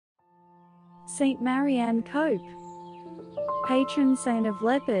Saint Marianne Cope, patron saint of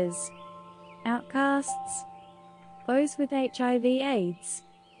lepers, outcasts, those with HIV/AIDS,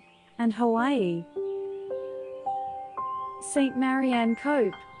 and Hawaii. Saint Marianne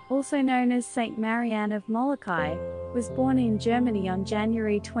Cope, also known as Saint Marianne of Molokai, was born in Germany on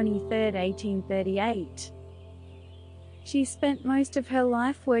January 23, 1838. She spent most of her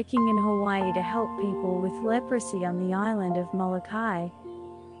life working in Hawaii to help people with leprosy on the island of Molokai.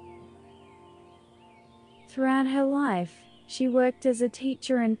 Throughout her life, she worked as a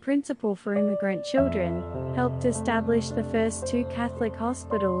teacher and principal for immigrant children, helped establish the first 2 Catholic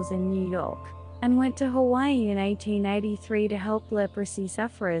hospitals in New York, and went to Hawaii in 1883 to help leprosy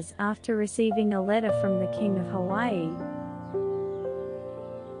sufferers after receiving a letter from the King of Hawaii.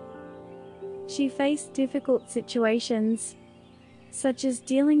 She faced difficult situations, such as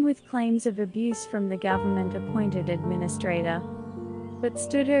dealing with claims of abuse from the government-appointed administrator, but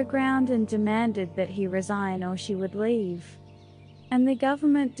stood her ground and demanded that he resign or she would leave. And the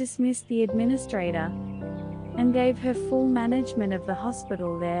government dismissed the administrator and gave her full management of the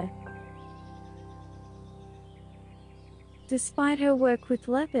hospital there. Despite her work with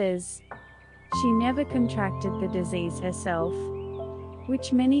lepers, she never contracted the disease herself,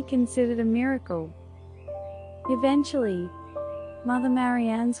 which many considered a miracle. Eventually, Mother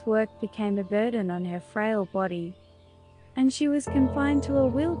Marianne's work became a burden on her frail body, and she was confined to a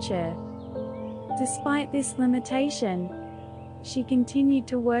wheelchair. Despite this limitation, she continued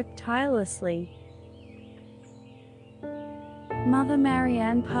to work tirelessly. Mother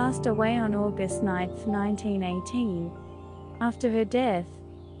Marianne passed away on August 9, 1918. After her death,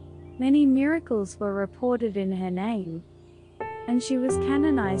 many miracles were reported in her name, and she was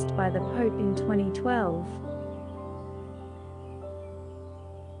canonized by the Pope in 2012.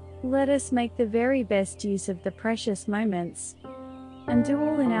 Let us make the very best use of the precious moments, and do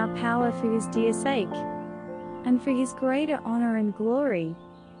all in our power for His dear sake, and for His greater honor and glory.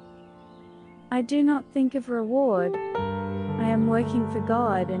 I do not think of reward. I am working for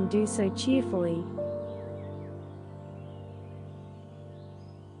God and do so cheerfully.